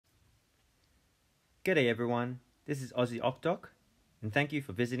G'day everyone, this is Aussie OcDoc, and thank you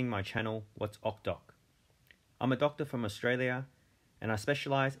for visiting my channel, What's OcDoc. I'm a doctor from Australia, and I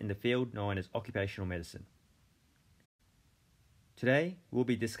specialise in the field known as occupational medicine. Today, we'll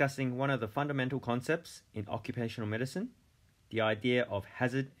be discussing one of the fundamental concepts in occupational medicine, the idea of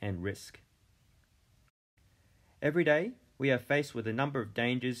hazard and risk. Every day, we are faced with a number of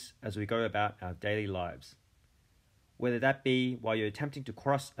dangers as we go about our daily lives. Whether that be while you're attempting to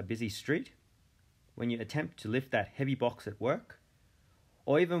cross a busy street, when you attempt to lift that heavy box at work,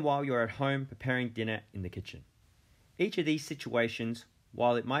 or even while you're at home preparing dinner in the kitchen. Each of these situations,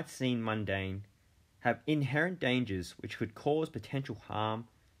 while it might seem mundane, have inherent dangers which could cause potential harm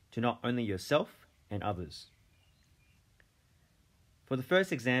to not only yourself and others. For the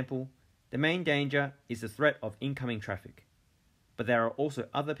first example, the main danger is the threat of incoming traffic, but there are also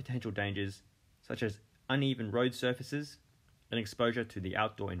other potential dangers such as uneven road surfaces and exposure to the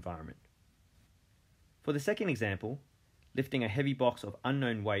outdoor environment. For the second example, lifting a heavy box of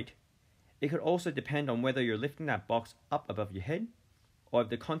unknown weight, it could also depend on whether you're lifting that box up above your head or if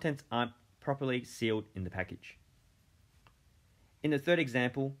the contents aren't properly sealed in the package. In the third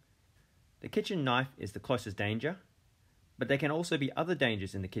example, the kitchen knife is the closest danger, but there can also be other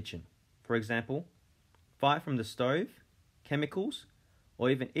dangers in the kitchen. For example, fire from the stove, chemicals, or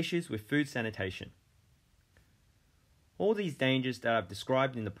even issues with food sanitation. All these dangers that I've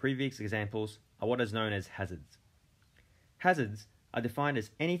described in the previous examples are what is known as hazards. Hazards are defined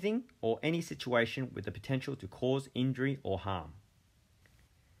as anything or any situation with the potential to cause injury or harm.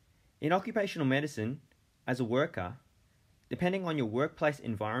 In occupational medicine, as a worker, depending on your workplace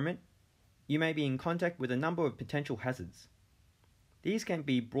environment, you may be in contact with a number of potential hazards. These can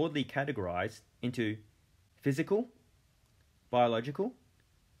be broadly categorized into physical, biological,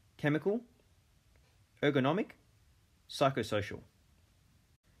 chemical, ergonomic, psychosocial.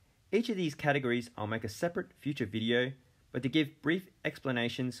 Each of these categories I'll make a separate future video, but to give brief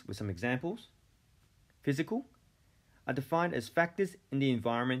explanations with some examples. Physical are defined as factors in the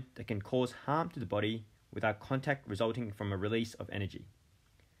environment that can cause harm to the body without contact resulting from a release of energy.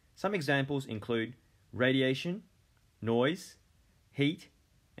 Some examples include radiation, noise, heat,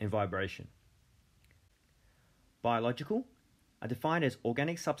 and vibration. Biological are defined as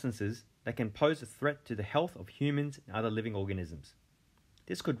organic substances that can pose a threat to the health of humans and other living organisms.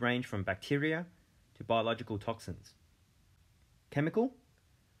 This could range from bacteria to biological toxins. Chemical,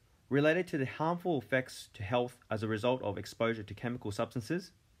 related to the harmful effects to health as a result of exposure to chemical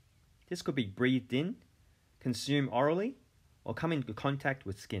substances. This could be breathed in, consumed orally, or come into contact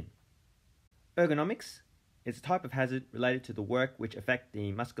with skin. Ergonomics is a type of hazard related to the work which affect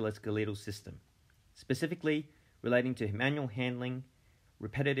the musculoskeletal system, specifically relating to manual handling,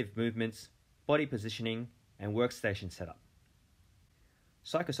 repetitive movements, body positioning, and workstation setup.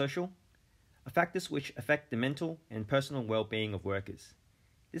 Psychosocial are factors which affect the mental and personal well-being of workers.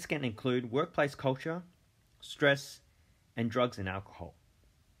 This can include workplace culture, stress, and drugs and alcohol.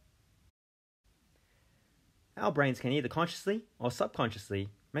 Our brains can either consciously or subconsciously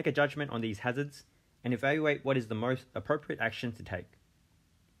make a judgment on these hazards and evaluate what is the most appropriate action to take.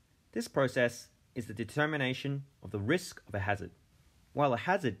 This process is the determination of the risk of a hazard. While a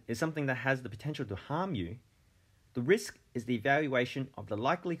hazard is something that has the potential to harm you, the risk is the evaluation of the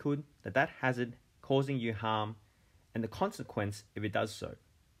likelihood that that hazard causing you harm and the consequence if it does so.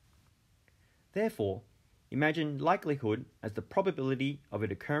 Therefore, imagine likelihood as the probability of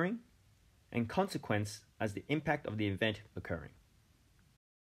it occurring and consequence as the impact of the event occurring.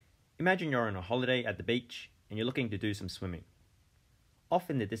 Imagine you're on a holiday at the beach and you're looking to do some swimming. Off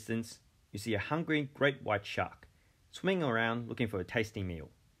in the distance, you see a hungry great white shark swimming around looking for a tasty meal.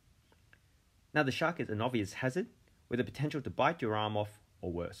 Now the shark is an obvious hazard with the potential to bite your arm off or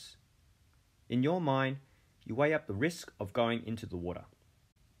worse. In your mind, you weigh up the risk of going into the water.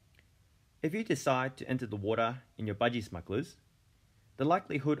 If you decide to enter the water in your budgie smugglers, the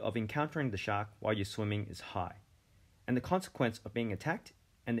likelihood of encountering the shark while you're swimming is high, and the consequence of being attacked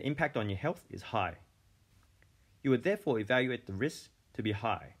and the impact on your health is high. You would therefore evaluate the risk to be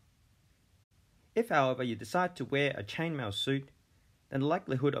high. If, however, you decide to wear a chainmail suit, then the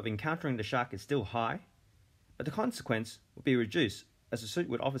likelihood of encountering the shark is still high, but the consequence would be reduced as the suit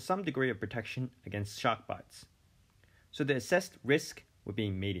would offer some degree of protection against shark bites. So the assessed risk would be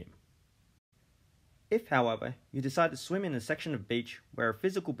medium. If, however, you decide to swim in a section of beach where a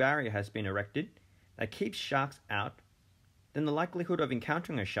physical barrier has been erected that keeps sharks out, then the likelihood of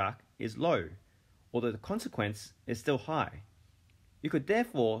encountering a shark is low, although the consequence is still high. You could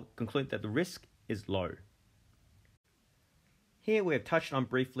therefore conclude that the risk is low. Here we have touched on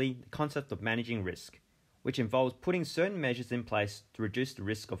briefly the concept of managing risk, which involves putting certain measures in place to reduce the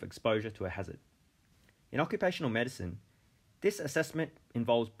risk of exposure to a hazard. In occupational medicine, this assessment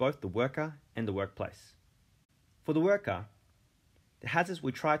involves both the worker and the workplace. For the worker, the hazards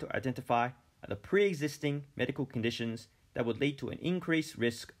we try to identify are the pre-existing medical conditions that would lead to an increased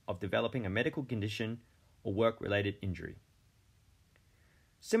risk of developing a medical condition or work-related injury.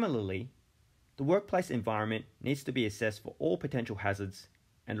 Similarly, the workplace environment needs to be assessed for all potential hazards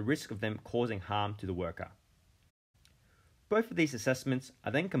and the risk of them causing harm to the worker. Both of these assessments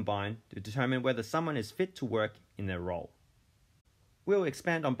are then combined to determine whether someone is fit to work in their role. We'll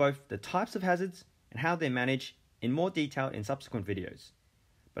expand on both the types of hazards and how they're managed in more detail in subsequent videos,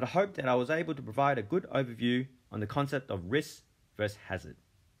 but I hope that I was able to provide a good overview on the concept of risk versus hazard.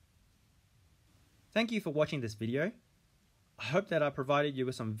 Thank you for watching this video. I hope that I provided you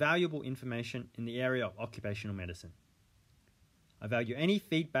with some valuable information in the area of occupational medicine. I value any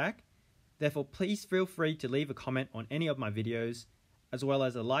feedback, therefore please feel free to leave a comment on any of my videos, as well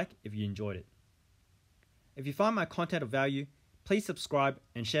as a like if you enjoyed it. If you find my content of value, please subscribe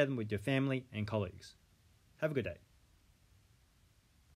and share them with your family and colleagues. Have a good day.